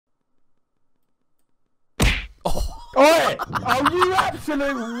Oi! Oh, you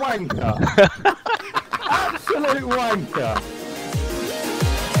absolute wanker! Absolute wanker!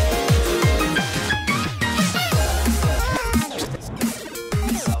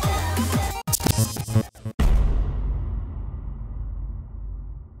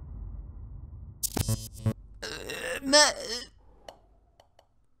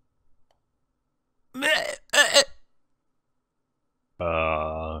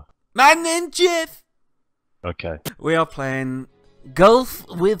 My name's Jeff. Okay. We are playing Golf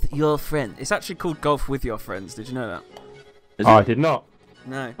with Your Friend. It's actually called Golf with Your Friends. Did you know that? Oh, I did not.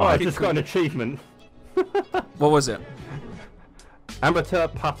 No. Oh, I just got an achievement. What was it? Amateur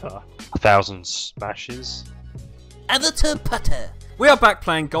putter. 1,000 smashes. Amateur putter. We are back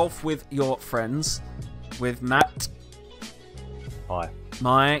playing Golf with Your Friends with Matt. Hi.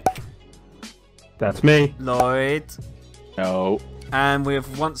 Mike. That's me. Lloyd. No. And we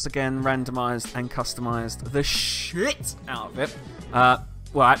have once again randomised and customised the shit out of it.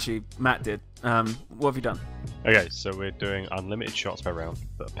 Well, actually, Matt did. What have you done? Okay, so we're doing unlimited shots per round,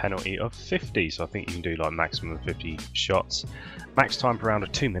 but a penalty of 50. So I think you can do like maximum of 50 shots. Max time per round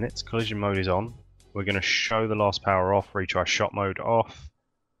of 2 minutes. Collision mode is on. We're going to show the last power off, retry shot mode off.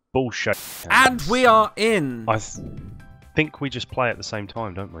 Bullshit. And we are in. I think we just play at the same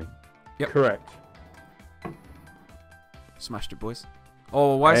time, don't we? Yep. Correct. Smashed it, boys.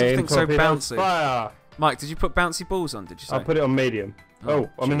 Oh, why is everything so bouncy? Fire. Mike, did you put bouncy balls on, did you say? I put it on medium. Oh,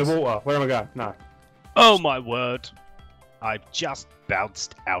 I'm in the water. Where am I going? No. Oh my word. I've just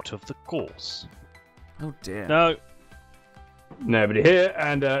bounced out of the course. Oh dear. No. Nobody here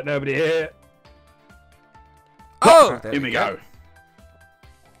and nobody here. Oh! Here we go.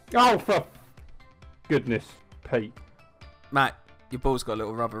 Oh, for goodness, Pete. Matt, your ball's got a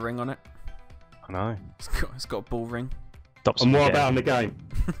little rubber ring on it. I know. It's got a ball ring. And what about in the game?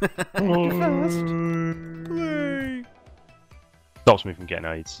 Stops me from getting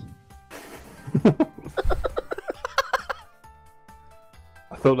AIDS.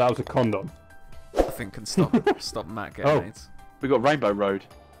 I thought that was a condom. Nothing can stop Matt getting AIDS. We got Rainbow Road.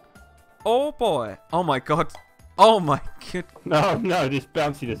 Oh boy! Oh my god! Oh my god! No, this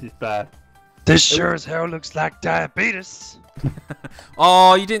bounciness is bad. This sure as hell looks like diabetes.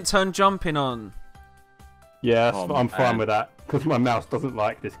 Oh, you didn't turn jumping on. Yeah, I'm fine with that because my mouse doesn't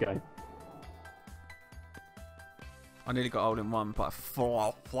like this game. I nearly got hold in one, but I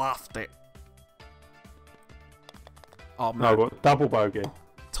fluffed it. Oh man! No, I got double bogey.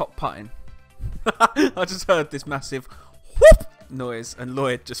 Top putting. I just heard this massive whoop noise, and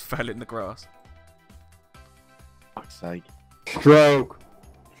Lloyd just fell in the grass. Fuck's sake. Stroke.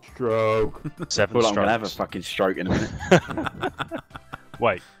 7 Well, I'm strokes. gonna have a fucking stroke in a minute.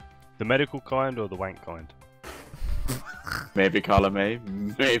 Wait, the medical kind or the wank kind? Maybe column A,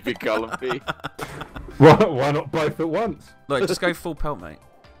 maybe column B. Why not both at once? Lloyd, just go full pelt, mate.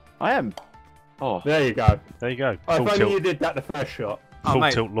 I am. Oh, There you go. There you go. Oh, Full if only tilt. you did that the first shot, Oh, Full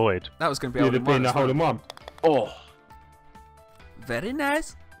mate, tilt Lloyd. that was going to be you'd hold have in been a one. hole in one. oh. Very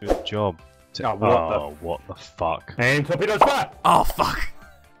nice. Good job. Oh, What the fuck? And torpedoes fire! Oh fuck!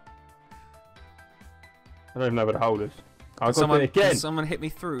 I don't even know where the hole is. I've got Someone, it again. someone hit me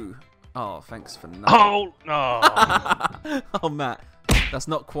through. Oh, thanks for nothing. Oh no! Oh, Matt, that's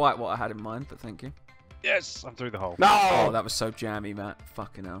not quite what I had in mind, but thank you. Yes, I'm through the hole. No! Oh, that was so jammy, Matt.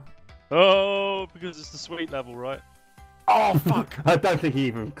 Fucking hell. Oh, because it's the sweet level, right? Oh, fuck! I don't think he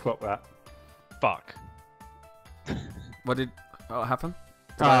even clocked that. Fuck. What happened?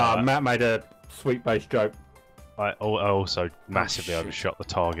 Matt made a sweet bass joke. I also massively shit. overshot the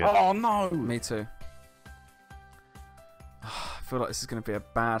target. Oh no! Me too. I feel like this is going to be a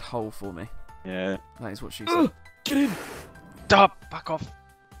bad hole for me. Yeah. That is what she said. Get in! Stop! Back off!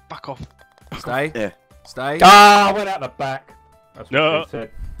 Back off! Stay. Yeah. Stay. Ah, I went out the back. That's what No. he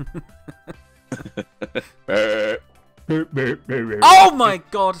said. Oh my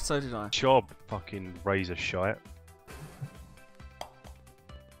god, so did I. Job, fucking razor shite.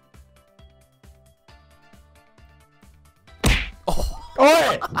 Oi!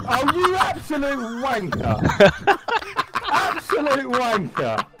 Oh, you absolute wanker! Absolute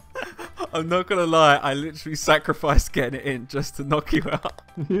wanker! I'm not going to lie, I literally sacrificed getting it in just to knock you out.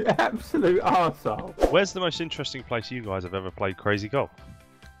 You absolute arsehole. Where's the most interesting place you guys have ever played crazy golf?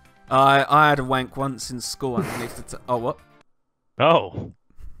 I had a wank once in school underneath the oh, what? Oh.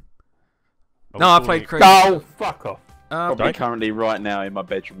 No, I played crazy. Oh, fuck off. Probably Don't. currently right now in my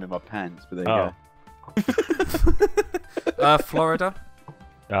bedroom in my pants, but there you Oh. go. Florida.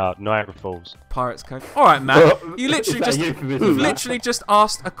 Niagara Falls. Pirates Cove. Alright, Matt. You Is literally that a just euphemism, Matt? literally just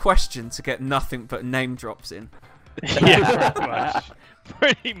asked a question to get nothing but name drops in. Yeah, pretty much.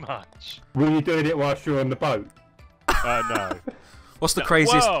 Pretty much. Were you doing it whilst you were on the boat? No. What's the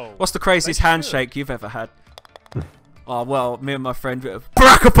craziest? Whoa, What's the craziest handshake you've ever had? Oh well, me and my friend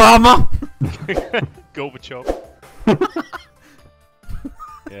Barack Obama. Gorbachev.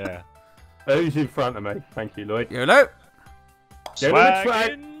 Yeah. Who's in front of me? Thank you, Lloyd. YOLO.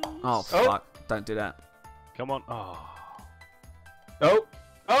 Swaggin'. Oh fuck! Don't do that. Come on. Oh.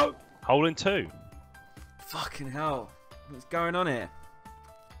 Oh! Hole in 2. Fucking hell! What's going on here?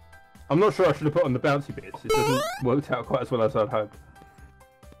 I'm not sure I should have put on the bouncy bits. It doesn't work out quite as well as I'd hoped.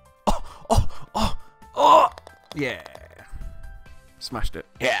 Oh! Yeah. Smashed it.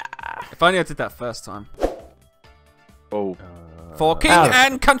 Yeah. If only I did that first time. Oh. For king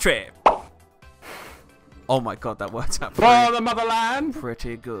and country. Oh my god, that worked out For the motherland!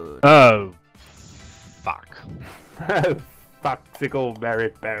 pretty good. Oh. Fuck. Fuck,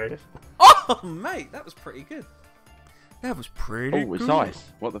 Mary berries. Oh, mate, that was pretty good. That was pretty Oh, it's good. ice.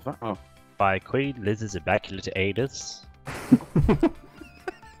 What the fuck? Oh. By Queen Liz's Immaculate Anus.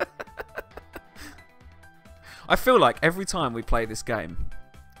 I feel like every time we play this game,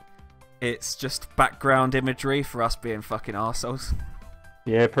 it's just background imagery for us being fucking arseholes.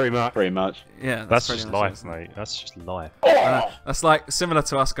 Yeah, pretty much. Pretty much. Yeah, That's pretty just much life, it, isn't it? mate. That's just life. That's like similar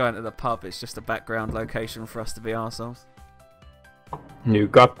to us going to the pub. It's just a background location for us to be arseholes. You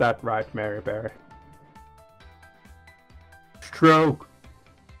got that right, Mary Berry. Stroke.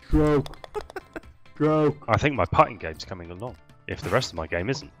 Stroke. Stroke. I think my putting game's coming along. If the rest of my game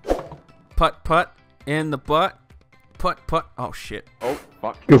isn't. Putt, putt, in the butt. Putt, putt. Oh, shit. Oh,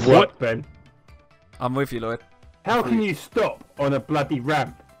 fuck. Good work, Ben. I'm with you, Lloyd. How can you stop on a bloody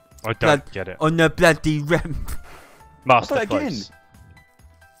ramp? I don't get it. On the bloody ramp. Master Say that again. Place.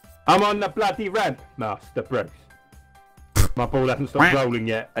 I'm on the bloody ramp, Master Bruce. My ball hasn't stopped rolling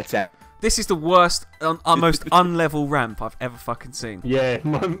yet. That's it. This is the worst, most unlevel ramp I've ever fucking seen. Yeah,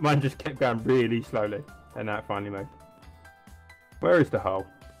 mine just kept going really slowly. And now it finally moved. Where is the hole?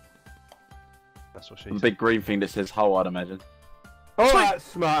 That's what she The said. big green thing that says hole, I'd imagine. Oh, that's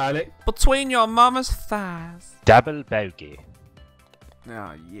smart, Alec. Between your mama's thighs. Double bogey.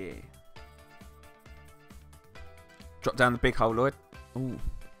 Oh, yeah. Drop down the big hole, Lloyd. Ooh.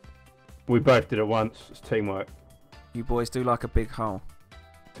 We both did it once. It's teamwork. You boys do like a big hole.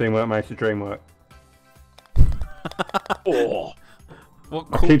 Teamwork makes the dream work. Oh. What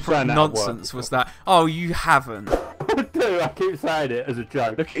I keep saying corporate that at nonsense work. was that? Oh, you haven't. I do. I keep saying it as a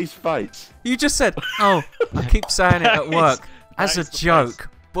joke. Look at his face. You just said, oh, I keep saying it at work as a is the joke.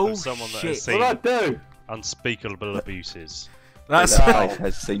 of someone that has Bullshit. seen Well, I do. unspeakable abuses. That's That face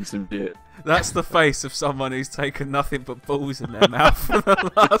has seen some shit. that's the face of someone who's taken nothing but balls in their mouth for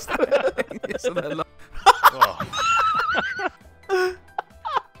the last years of their life. Oh.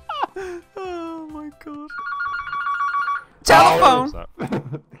 Oh my god. What Telephone! was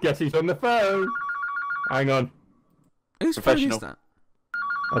that? Guess he's on the phone. Hang on. Whose phone Professional. is that?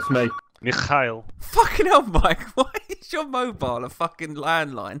 That's me. Mikhail. Fucking hell, Mike. Why is your mobile a fucking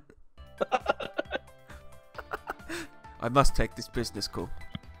landline? I must take this business call.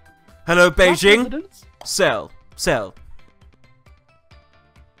 Hello, Beijing. Sell. Sell.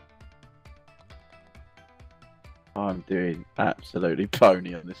 I'm doing absolutely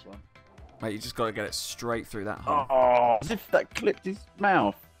pony on this one. Mate, you just got to get it straight through that hole. Oh, as if that clipped his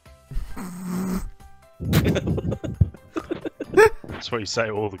mouth. That's what you say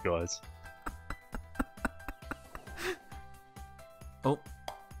to all the guys. Oh,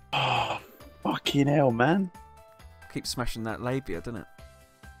 Oh, fucking hell, man. keep smashing that labia, doesn't it?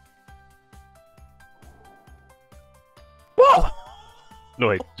 What?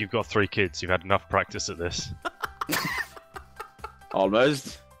 Lloyd, you've got 3 kids. You've had enough practice at this.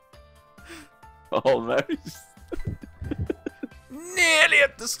 Almost. Almost. Nearly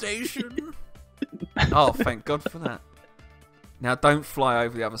at the station. Oh, thank God for that. Now don't fly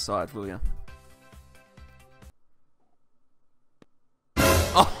over the other side, will you?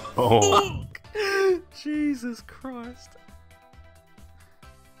 Oh, Oh. fuck. Jesus Christ.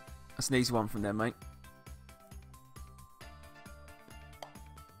 That's an easy one from there, mate.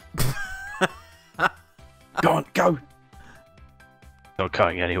 Go on, go. Not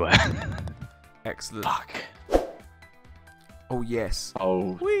going anywhere. Excellent. Fuck. Oh, yes.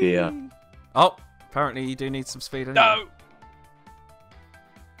 Oh, Whee! dear. Oh, apparently you do need some speed. Anyway. No!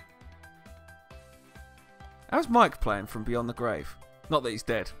 How's Mike playing from Beyond the Grave? Not that he's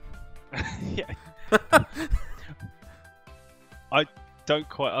dead. Yeah. I don't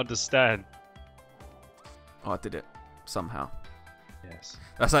quite understand. Oh, I did it. Somehow. Yes.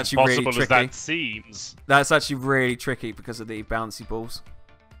 That's actually really Possible as tricky. that seems. That's actually really tricky because of the bouncy balls.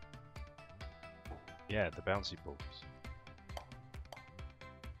 Yeah, the bouncy balls.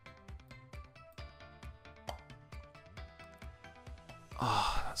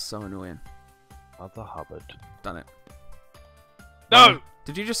 Oh, that's so annoying. Mother Hubbard. Done it. No!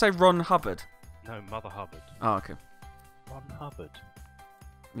 Did you just say Ron Hubbard? No, Mother Hubbard. Oh, okay. Ron Hubbard.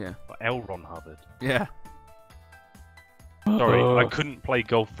 Yeah. Like L. Ron Hubbard. Yeah. Sorry, I couldn't play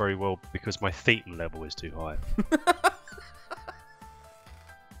golf very well because my thetan level is too high.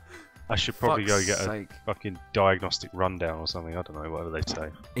 I should probably go get a fucking diagnostic rundown or something. I don't know, whatever they say.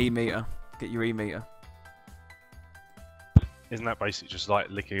 E-meter. Get your E-meter. Isn't that basically just like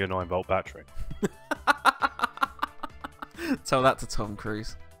licking a 9-volt battery? Tell that to Tom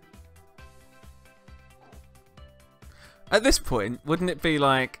Cruise. At this point, wouldn't it be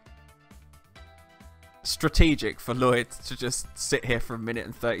like strategic for Lloyd to just sit here for 1 minute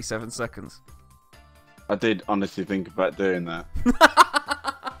and 37 seconds? I did honestly think about doing that.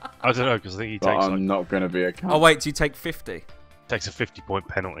 I don't know, because I think he But takes I'm not going to be a cunt. Oh wait, do you take 50? takes a 50-point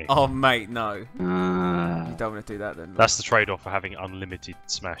penalty. Oh mate, no. You don't want to do that then. That's the trade-off for having unlimited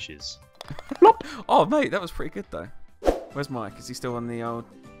smashes. Oh mate, that was pretty good though. Where's Mike? Is he still on the old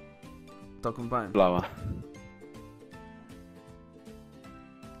dog and bone? Blower.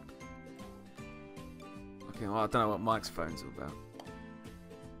 Okay, well I don't know what Mike's phone's all about.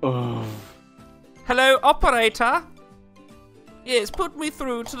 Oh. Hello, operator. Yes, put me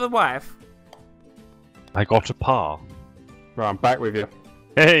through to the wife. I got a par. Right, I'm back with you.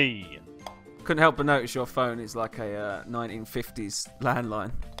 Hey! Couldn't help but notice your phone is like a 1950s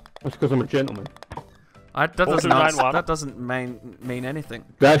landline. That's because I'm a gentleman. That doesn't mean anything.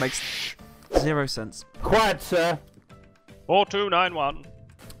 That makes 0 sense. Quiet, sir.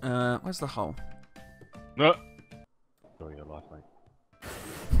 4291. Where's the hole? No. Enjoy your life, mate.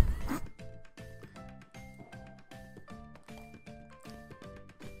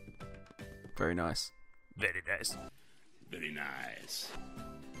 Very nice. Very nice. Very nice.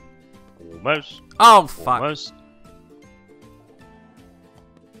 Almost. Oh fuck! Almost.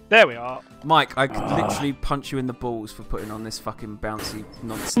 There we are. Mike, I could literally punch you in the balls for putting on this fucking bouncy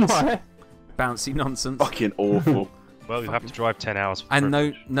nonsense. What? Bouncy nonsense. Fucking awful. Well, you have to drive 10 hours. For and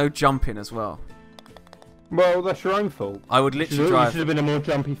privilege. no jumping as well. Well, that's your own fault. I would literally You drive. should have been a more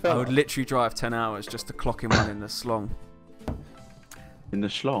jumpy I fella. would literally drive 10 hours just to clock him one in the slong. In the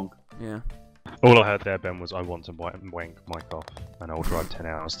schlong. Yeah. All I heard there, Ben, was I want to wank Mike off, and I'll drive 10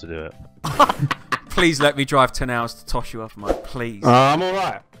 hours to do it. Please let me drive 10 hours to toss you off, Mike. Please. I'm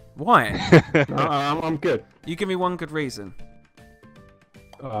alright. Why? I'm good. You give me one good reason.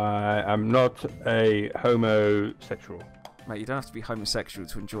 I am not a homosexual. Mate, you don't have to be homosexual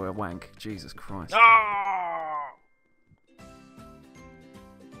to enjoy a wank. Jesus Christ. Ah!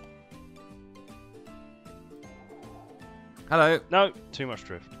 Hello. No, too much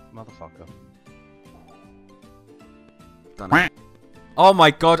drift. Motherfucker. Done it. Oh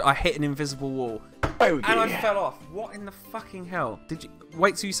my god, I hit an invisible wall. Oh, And I fell off. What in the fucking hell? Did you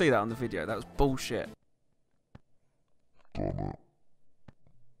wait till you see that on the video? That was bullshit. Oh my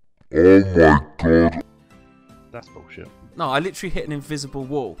god. That's bullshit. No, I literally hit an invisible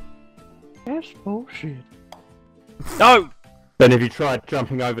wall. That's bullshit. No! Then have you tried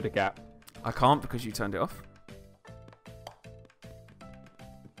jumping over the gap? I can't because you turned it off.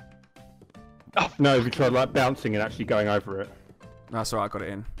 No, have you tried like bouncing and actually going over it? That's alright, I got it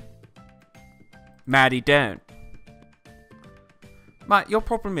in. Maddie, don't. Mate, your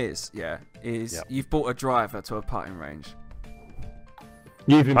problem is, you've bought a driver to a putting range.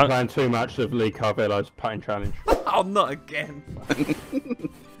 You've been playing too much of Lee Carvello's putting challenge. Oh, not again.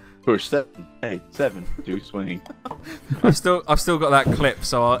 Push 7, 8, 7, do swing. I've still got that clip,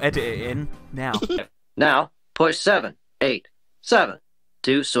 so I'll edit it in now. Now, push 7, 8, 7,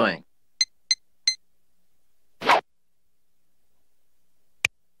 2 swing.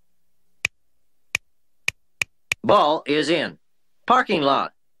 Ball is in. Parking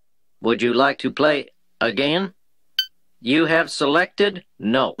lot. Would you like to play again? You have selected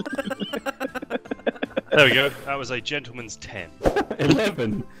no. There we go. That was a gentleman's 10.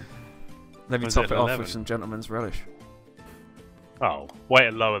 11. Let me Was top it it off 11? with some gentleman's relish. Oh, way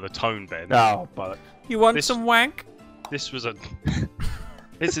to lower the tone, Ben. Oh, bollocks. You want This- some wank? This was a...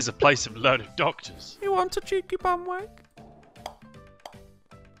 This is a place of learned doctors. You want a cheeky bum wank?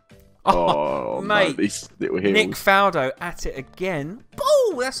 Oh, mate. No, these little heels. Nick Faldo at it again.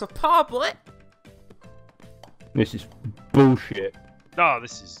 Boo! That's a par, boy. This is bullshit. No,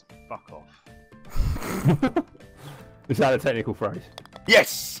 this is... Fuck off. Is that a technical phrase?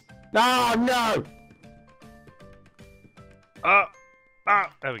 Yes! Oh, no!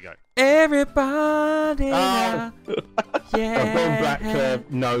 There we go. Everybody Oh. now. I've gone back Yeah. to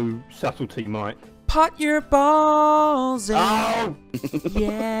no subtlety, Mike. Put your balls in. Oh!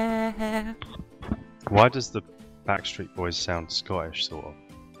 Yeah. Why does the Backstreet Boys sound Scottish, sort of.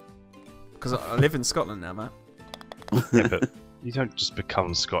 Because I live in Scotland now, mate. Yeah, but you don't just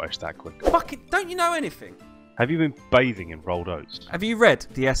become Scottish that quick. Fuck it, don't you know anything? Have you been bathing in rolled oats? Have you read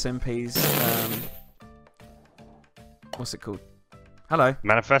the SNP's, what's it called? Hello?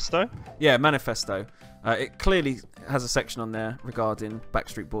 Manifesto? Yeah, manifesto. It clearly has a section on there regarding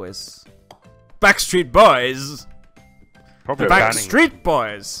Backstreet Boys. Backstreet Boys! Probably The banning Backstreet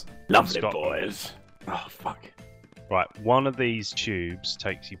Boys! Lovely Scotland. boys. Oh, fuck. Right, one of these tubes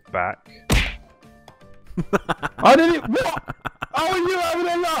takes you back. I didn't. What? Oh, you having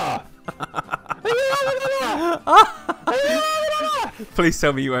a laugh? Are you having a laugh? Are you having a laugh? Please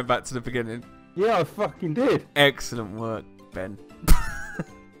tell me you went back to the beginning. Yeah, I fucking did. Excellent work, Ben.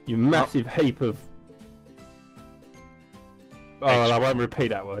 You massive heap of. Oh, well, I won't repeat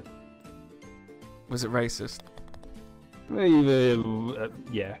that word. Was it racist?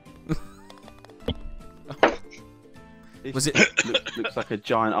 Yeah. Was it? Looks like a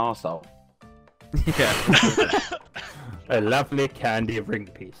giant arsehole. Yeah. A lovely candy ring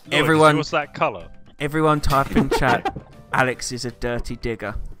piece. Everyone, What's that colour? everyone type in chat, Alex is a dirty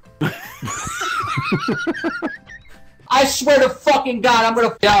digger. I swear to fucking God, I'm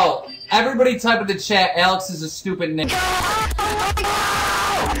gonna. Yo, everybody type in the chat, Alex is a stupid nigga.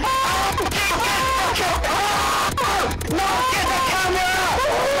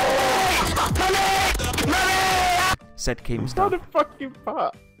 Said Not Keemstar. a fucking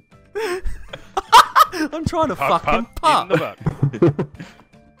part. I'm trying to Puck, fucking puck, in pop. the butt.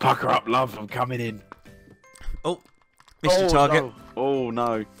 Pucker up, love. I'm coming in. Oh, missed your target. No. Oh,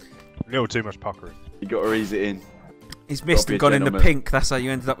 no. A little too much puckering. You got to ease it in. He's missed Gotta be and a gone in the gentleman. pink. That's how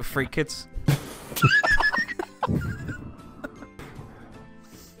you ended up with 3 kids.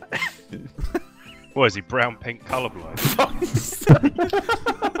 What is he, brown, pink, colourblind?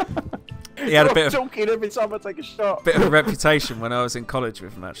 He had a bit of talking every time I take a shot. a reputation when I was in college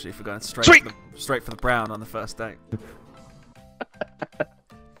with him, actually, for going straight for the brown on the first date.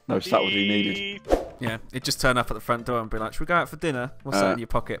 No subtlety needed. Yeah, he'd just turn up at the front door and be like, "Should we go out for dinner? What's that in your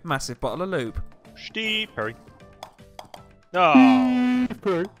pocket? Massive bottle of lube." Steve Perry. No.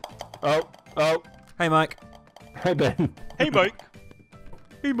 Oh. Hey, Mike. Hey, Ben. Hey, Mike.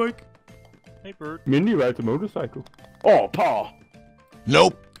 Hey, Mike. Hey, Bird. Mindy rides a motorcycle. Oh, Pa.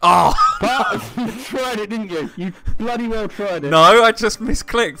 Nope. Oh You tried it, didn't you? You bloody well tried it. no, I just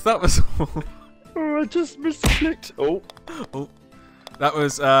misclicked. That was all. Oh, I just misclicked. Oh.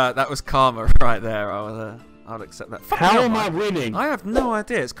 That was karma right there. I'll accept that. Fucking How hell, am I Mike. winning? I have no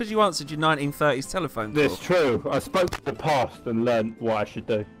idea. It's because you answered your 1930s telephone call. That's true. I spoke to the past and learned what I should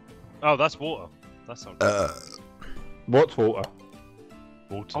do. Oh, that's water. That's not good. What's water?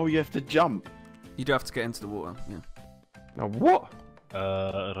 Water. Oh, you have to jump. You do have to get into the water. Yeah. Now what?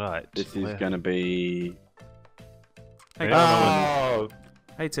 Right. This is going to be... Hey, Yeah. Oh,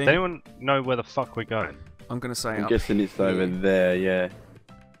 hey team. Does anyone know where the fuck we're going? I'm gonna say I'm up guessing it's here. over there, yeah.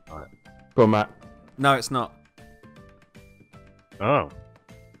 go on, Matt. No, it's not. Oh.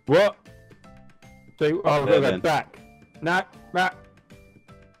 What? So, oh, There we're then. back. Nah, Matt.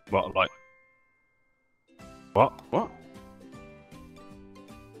 What, like... What? What?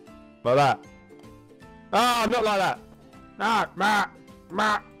 Like that. Oh, not like that.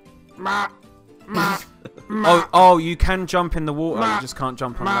 Oh, you can jump in the water. You just can't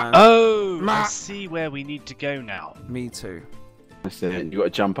jump on land. Oh, I see where we need to go now. Me too. That's it. You got to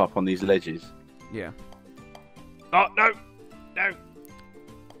jump up on these ledges. Yeah. Oh, no! No!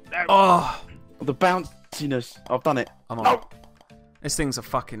 No! Oh, Oh, the bounciness. I've done it. I'm on. Oh. This thing's a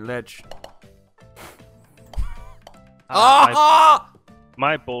fucking ledge. My, Oh!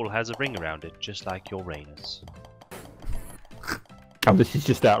 my ball has a ring around it, just like your anus. Oh, this is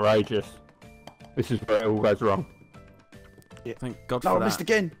just outrageous. This is where it all goes wrong. Thank God No, for I that. missed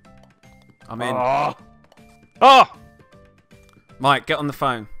again. I'm in. Oh, Oh! Mike, get on the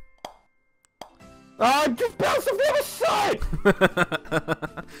phone. oh, just bounce off the other side.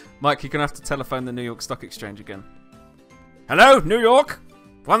 Mike, you're gonna have to telephone the New York Stock Exchange again. Hello, New York.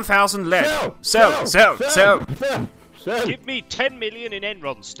 1,000 lead. Sell. Give me 10 million in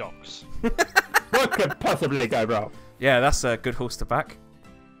Enron stocks. What could possibly go wrong? Yeah, that's a good horse to back.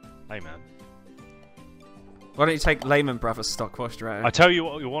 Hey, man. Why don't you take Lehman Brothers stock whilst you're at I it? tell you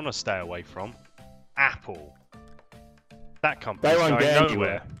what you want to stay away from. Apple. That company's They won't going get nowhere.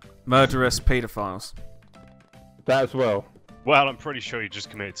 anywhere. Murderous paedophiles. That as well. Well, I'm pretty sure you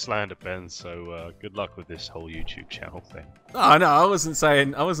just committed slander, Ben, so good luck with this whole YouTube channel thing. Oh no, I wasn't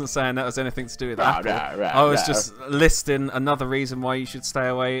saying that was anything to do with Apple. I was just listing another reason why you should stay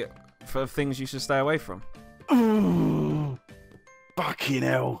away for things you should stay away from. Ooh, fucking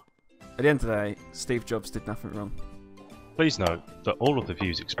hell. At the end of the day, Steve Jobs did nothing wrong. Please note that all of the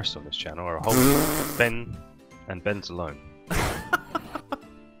views expressed on this channel are a whole of Ben and Ben's alone.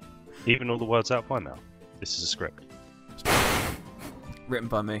 Even all the words out of my mouth. This is a script. Written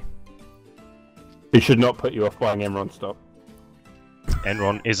by me. It should not put you off buying Enron stock.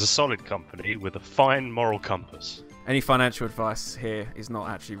 Enron is a solid company with a fine moral compass. Any financial advice here is not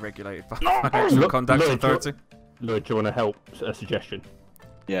actually regulated by the Financial Conduct Authority. Lloyd, do you want to help? A suggestion.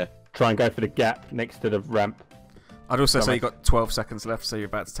 Yeah. Try and go for the gap next to the ramp. I'd also say you got 12 seconds left, so you're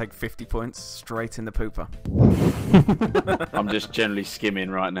about to take 50 points straight in the pooper. I'm just generally skimming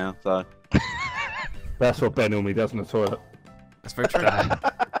right now, so. That's what Ben normally does in the toilet. That's very true.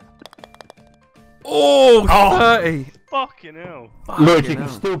 Oh, 30! Fucking hell. Lloyd, you can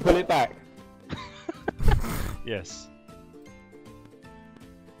still pull it back. Yes.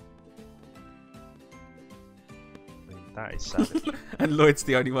 I mean, that is savage. And Lloyd's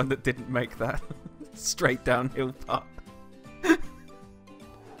the only one that didn't make that straight downhill part.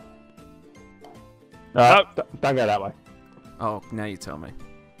 Don't go that way. Oh, now you tell me.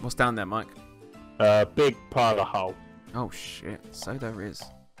 What's down there, Mike? Big pile of hole. Oh shit, so there is.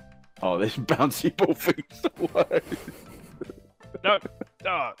 Oh, this bouncy ball thing's the worst. No!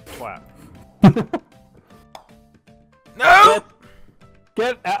 Oh, twat. No!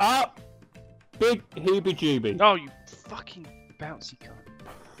 Get up! Big heebie-jeebie. No, you fucking bouncy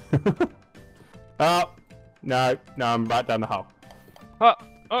cunt. Up! No, I'm right down the hole.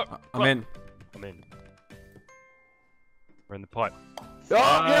 I'm in. I'm in. We're in the pipe. Oh,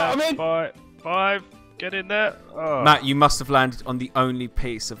 yeah, I'm in! Five. Get in there. Oh. Matt, you must have landed on the only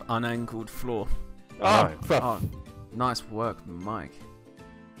piece of unangled floor. Oh, Oh, nice work, Mike.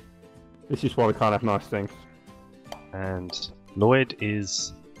 This is why we can't have nice things. And Lloyd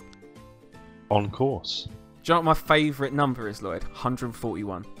is on course. Do you know what my favourite number is, Lloyd?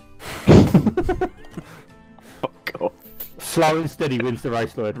 141. Oh, God. Slow and steady wins the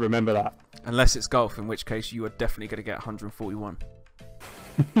race, Lloyd. Remember that. Unless it's golf, in which case you are definitely going to get 141.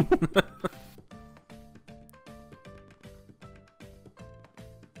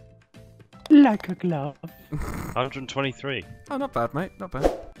 Like a glove. 123. Oh, not bad, mate. Not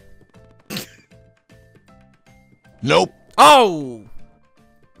bad. Nope. Oh!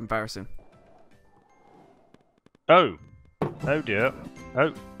 Embarrassing. Oh. Oh dear.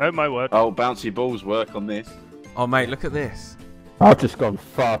 Oh my word. Oh, bouncy balls work on this. Oh, mate, look at this. I've just gone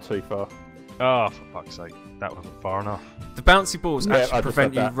far too far. Oh, for fuck's sake. That wasn't far enough. The bouncy balls Yeah, I actually just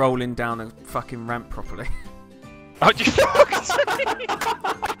prevent said you that. rolling down a fucking ramp properly. Oh, you fuck's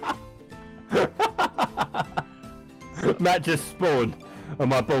Matt just spawned, and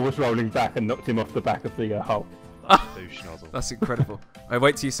my ball was rolling back and knocked him off the back of the hole. douche nozzle. That's incredible.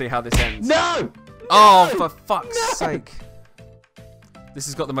 Wait till you see how this ends. No! Oh, for fuck's sake. This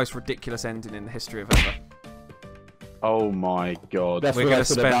has got the most ridiculous ending in the history of ever. Oh my God. That's We're what gonna I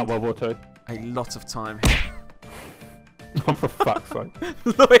said about spend- World War II. A lot of time here. Oh, for fuck's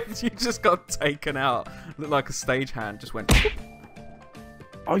sake. Lloyd, you just got taken out. Looked like a stagehand just went.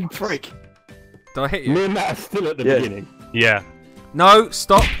 Oh, you prick. Did I hit you? Me and Matt are still at the Yeah. beginning. Yeah. No,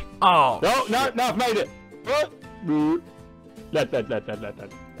 stop. Oh. No, I've made it. Let.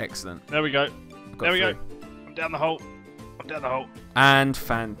 Excellent. There we go. Got There we go. through. I'm down the hole. And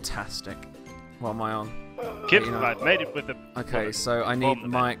fantastic. What am I on? Kip, You know- I made it with the. Okay, so I need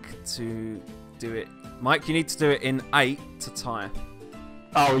Bomb. Mike to do it. Mike, you need to do it in 8 to tie.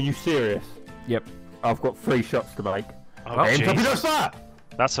 Oh, are you serious? Yep. I've got 3 shots to make. Oh, Well, Aim, jeez. top that!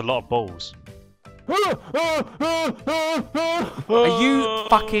 That's a lot of balls. Are you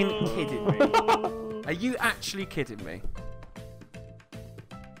fucking kidding me? Are you actually kidding me?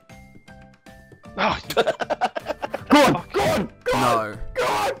 Oh, Go on! No. Go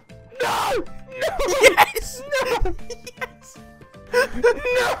on! No! Yes! No! Yes!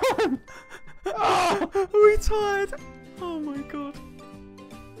 No! Oh, are we tired? Oh my god.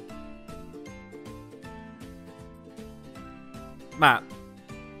 Matt.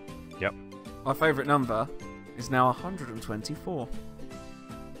 Yep. My favourite number is now 124.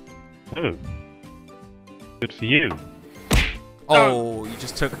 oh. Good for you. Oh, you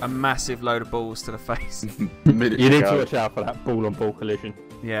just took a massive load of balls to the face. You need to watch out for that ball-on-ball collision.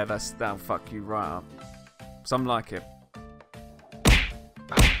 Yeah, that'll fuck you right up. Some like it.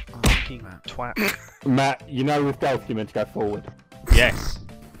 Fucking Matt. twat. Matt, you know with golf you're meant to go forward. Yes.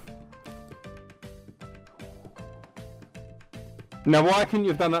 Now, why couldn't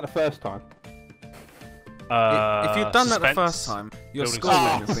you have done that the first time? If you'd done that the suspense. first time, your Building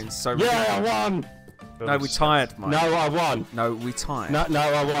scoring would suspense. have been so Yeah, I ridiculous. won! No, we tied, Mike. No, I won. No, we tied. No,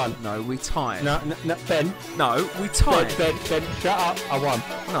 I won. No, we tied. No, Ben. No, we tied. Ben, shut up. I won.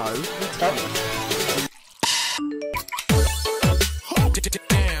 No, we tied.